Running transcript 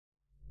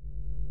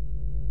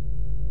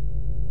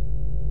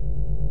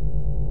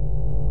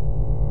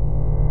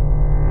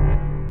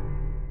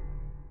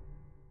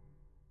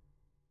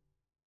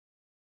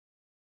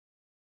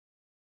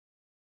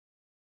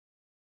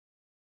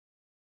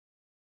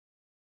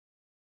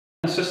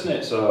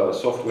Sysnet's a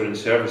software and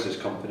services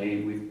company.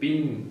 We've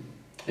been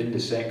in the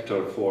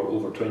sector for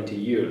over 20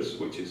 years,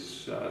 which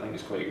is, I think,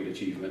 is quite a good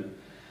achievement.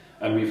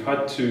 And we've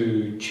had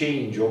to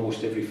change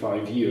almost every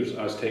 5 years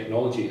as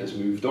technology has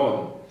moved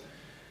on.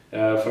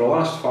 For the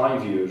last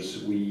 5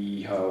 years,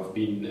 we have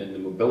been in the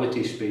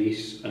mobility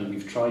space, and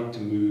we've tried to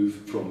move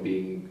from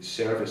being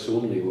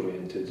service-only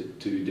oriented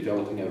to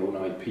developing our own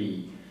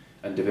IP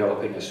and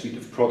developing a suite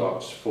of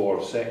products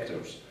for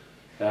sectors.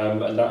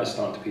 And that is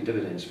starting to pay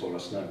dividends for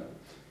us now.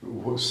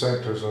 What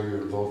sectors are you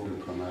involved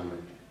in primarily?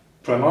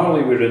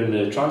 Primarily we're in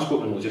the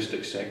transport and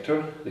logistics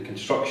sector, the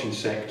construction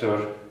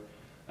sector,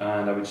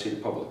 and I would say the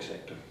public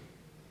sector.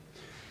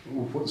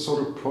 What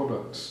sort of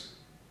products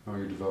are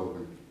you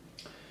developing?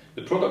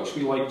 The products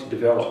we like to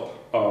develop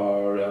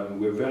are,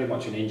 we're very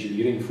much an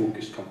engineering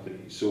focused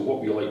company, so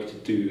what we like to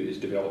do is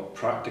develop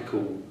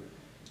practical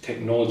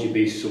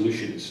technology-based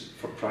solutions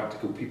for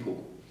practical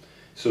people.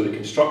 So the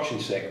construction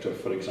sector,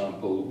 for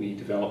example, we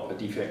develop a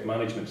defect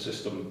management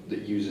system that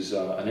uses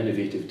an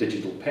innovative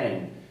digital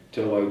pen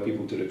to allow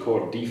people to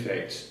record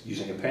defects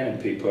using a pen and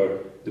paper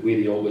the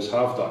way they always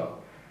have done.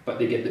 But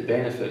they get the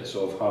benefits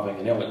of having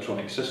an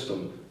electronic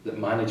system that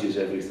manages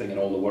everything and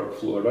all the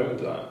workflow around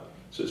that.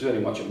 So it's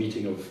very much a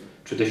meeting of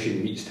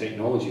tradition meets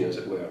technology, as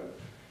it were.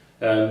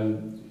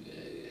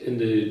 In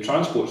the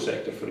transport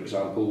sector, for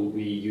example,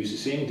 we use the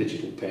same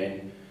digital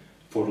pen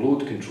for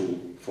load control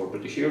for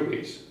British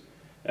Airways.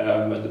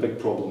 And the big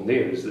problem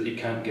there is that they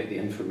can't get the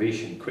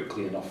information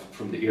quickly enough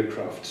from the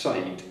aircraft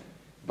side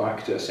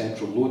back to a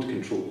central load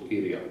control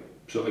area.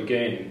 So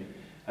again,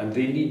 and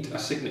they need a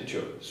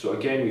signature. So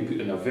again, we put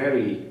in a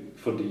very,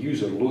 for the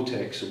user,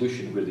 low-tech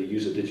solution where they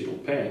use a digital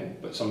pen,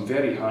 but some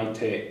very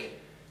high-tech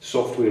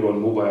software on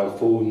mobile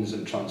phones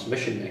and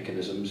transmission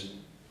mechanisms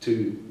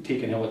to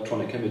take an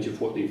electronic image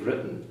of what they've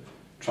written,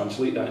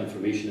 translate that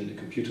information into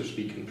computer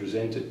speak and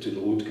present it to the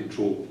load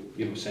control,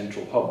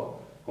 central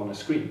hub on a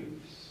screen.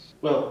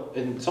 Well,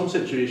 in some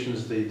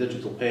situations the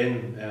digital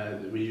pen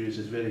that we use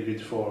is very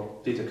good for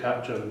data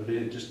capture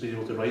and just being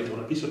able to write on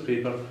a piece of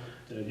paper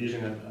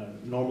using a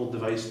normal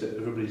device that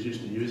everybody's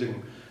used to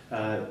using.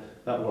 That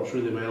works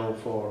really well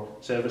for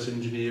service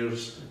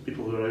engineers,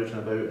 people who are out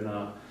and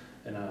about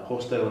in a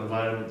hostile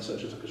environment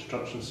such as a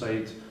construction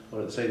site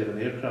or at the side of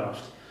an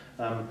aircraft.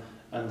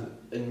 And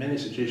in many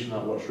situations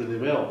that works really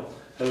well.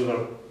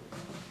 However,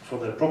 for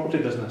the property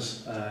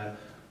business,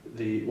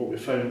 what we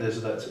found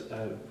is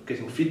that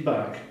getting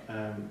feedback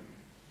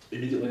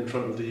immediately in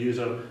front of the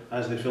user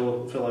as they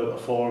fill out a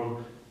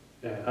form,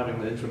 having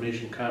the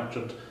information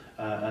captured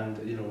and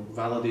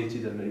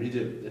validated and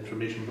immediate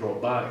information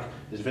brought back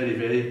is very,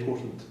 very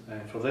important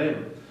for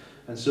them.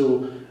 And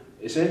so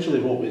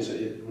essentially what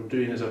we're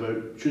doing is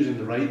about choosing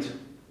the right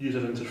user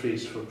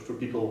interface for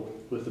people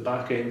with the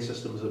back-end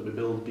systems that we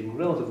build being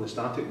relatively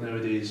static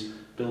nowadays,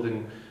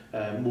 building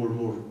more and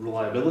more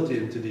reliability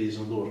into these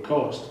and lower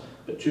cost,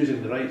 but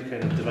choosing the right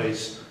kind of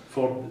device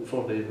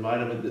for the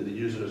environment that the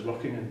user is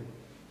working in.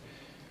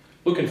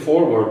 Looking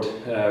forward,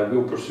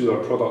 we'll pursue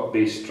our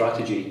product-based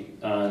strategy,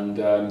 and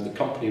the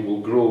company will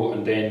grow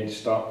and then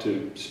start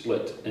to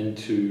split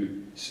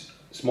into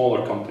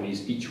smaller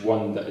companies, each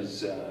one that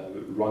is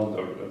run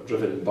or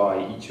driven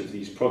by each of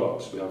these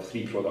products. We have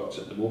 3 products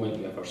at the moment.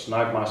 We have our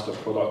Snagmaster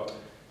product,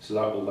 so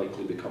that will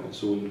likely become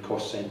its own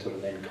cost centre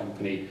and then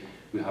company.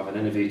 We have an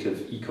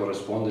innovative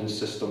e-correspondence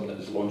system that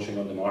is launching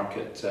on the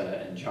market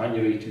in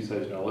January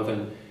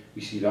 2011.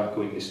 We see that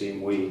going the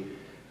same way.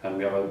 And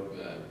we have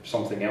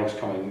something else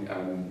coming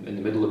in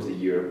the middle of the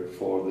year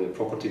for the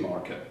property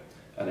market.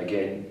 And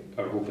again,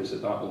 our hope is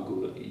that that will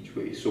go each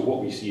way. So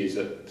what we see is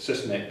that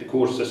Sysnet, the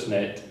core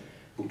Sysnet,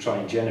 will try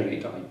and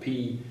generate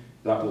IP.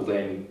 That will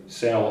then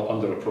sell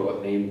under a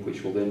product name,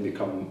 which will then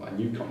become a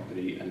new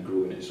company and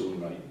grow in its own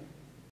right.